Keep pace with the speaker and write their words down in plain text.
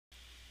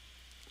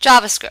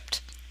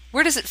JavaScript.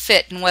 Where does it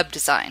fit in web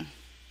design?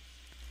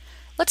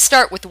 Let's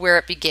start with where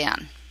it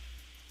began.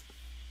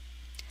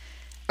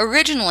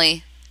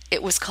 Originally,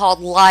 it was called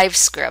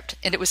LiveScript,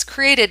 and it was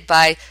created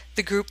by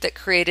the group that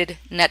created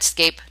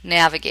Netscape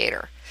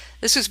Navigator.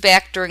 This was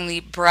back during the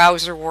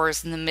browser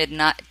wars in the mid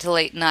to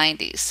late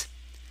 90s.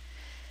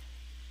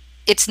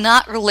 It's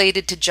not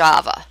related to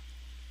Java,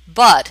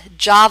 but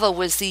Java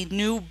was the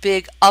new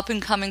big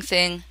up-and-coming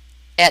thing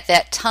at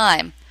that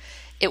time.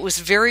 It was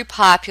very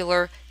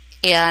popular,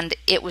 and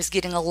it was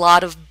getting a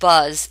lot of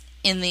buzz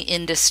in the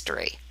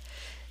industry.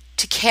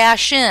 To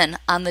cash in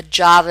on the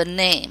Java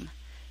name,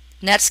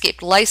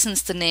 Netscape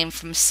licensed the name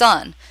from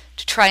Sun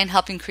to try and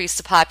help increase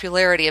the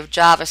popularity of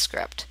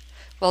JavaScript.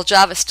 While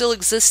Java still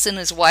exists and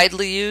is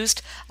widely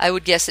used, I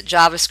would guess that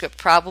JavaScript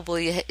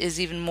probably is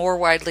even more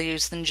widely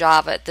used than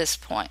Java at this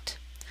point.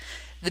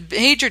 The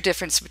major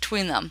difference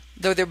between them,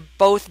 though they're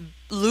both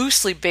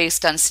loosely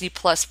based on C++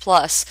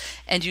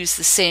 and use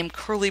the same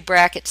curly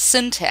bracket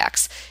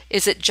syntax,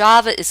 is that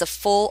Java is a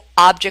full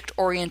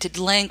object-oriented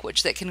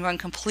language that can run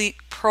complete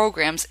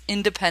programs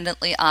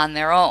independently on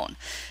their own.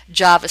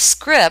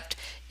 JavaScript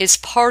is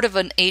part of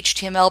an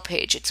HTML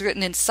page. It's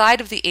written inside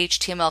of the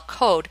HTML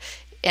code,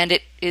 and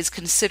it is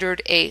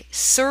considered a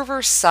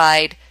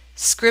server-side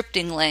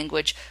scripting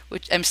language,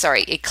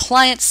 a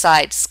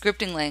client-side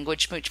scripting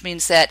language, which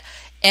means that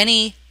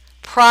any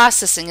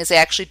processing is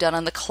actually done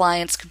on the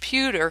client's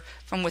computer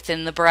from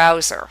within the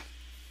browser.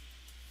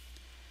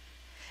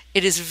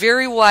 It is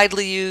very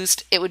widely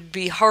used. It would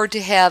be hard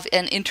to have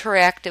an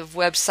interactive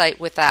website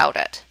without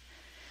it.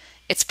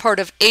 It's part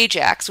of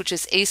AJAX, which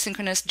is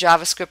Asynchronous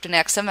JavaScript and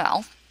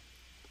XML,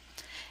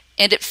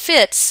 and it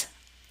fits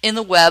in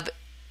the web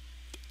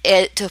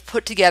to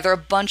put together a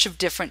bunch of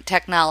different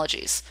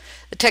technologies.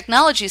 The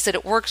technologies that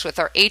it works with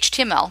are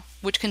HTML,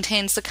 which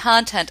contains the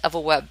content of a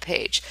web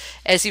page.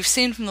 As you've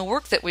seen from the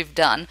work that we've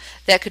done,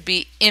 that could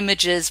be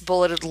images,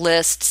 bulleted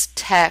lists,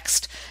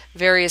 text,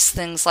 various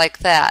things like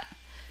that.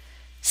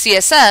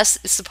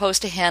 CSS is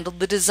supposed to handle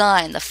the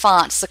design, the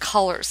fonts, the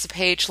colors, the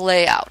page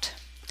layout.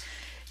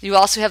 You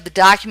also have the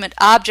document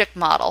object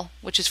model,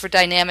 which is for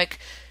dynamic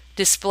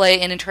display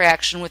and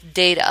interaction with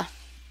data.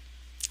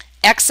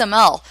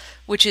 XML,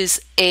 which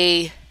is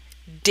a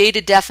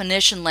data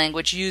definition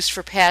language used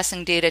for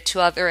passing data to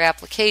other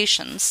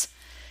applications.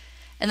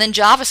 And then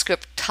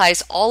JavaScript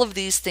ties all of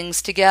these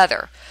things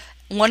together.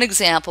 One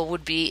example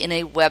would be in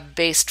a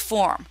web-based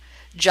form.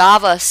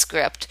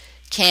 JavaScript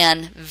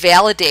can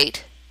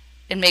validate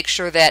and make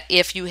sure that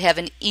if you have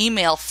an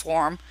email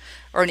form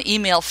or an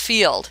email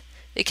field,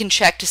 it can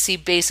check to see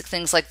basic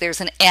things like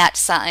there's an @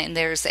 sign,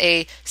 there's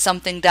a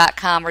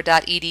something.com or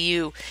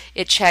 .edu.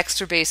 It checks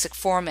for basic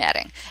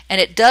formatting.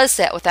 And it does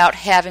that without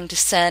having to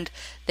send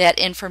that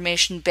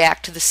information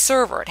back to the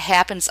server. It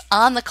happens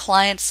on the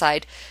client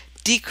side,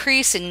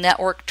 decreasing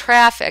network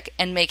traffic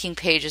and making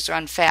pages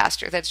run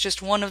faster. That's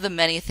just one of the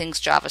many things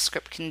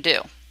JavaScript can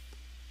do.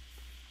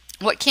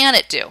 What can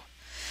it do?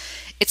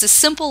 It's a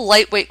simple,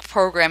 lightweight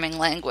programming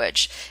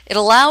language. It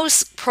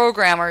allows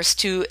programmers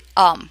to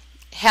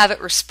have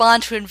it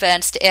respond to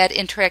events to add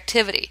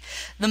interactivity.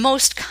 The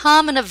most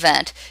common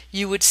event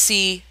you would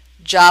see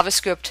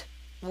JavaScript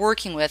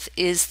working with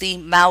is the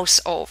mouse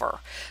over.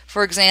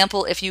 For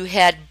example, if you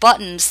had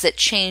buttons that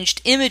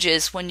changed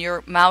images when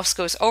your mouse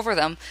goes over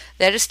them,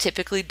 that is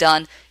typically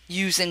done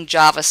using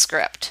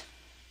JavaScript.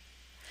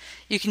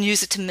 You can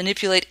use it to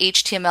manipulate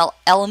HTML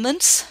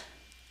elements,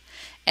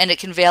 and it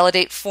can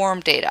validate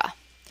form data.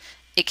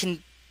 It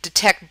can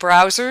detect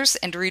browsers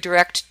and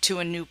redirect to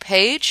a new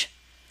page.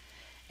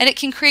 And it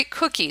can create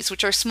cookies,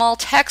 which are small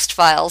text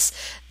files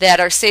that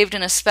are saved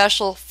in a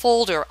special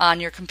folder on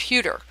your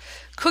computer.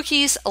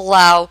 Cookies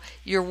allow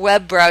your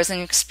web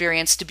browsing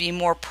experience to be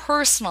more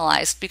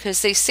personalized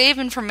because they save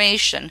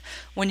information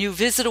when you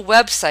visit a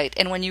website,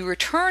 and when you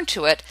return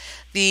to it,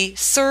 the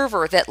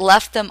server that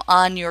left them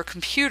on your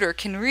computer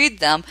can read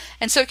them,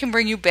 and so it can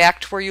bring you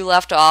back to where you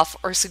left off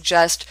or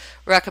suggest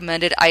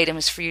recommended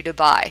items for you to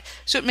buy.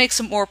 So it makes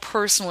a more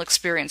personal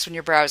experience when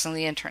you're browsing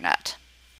the internet.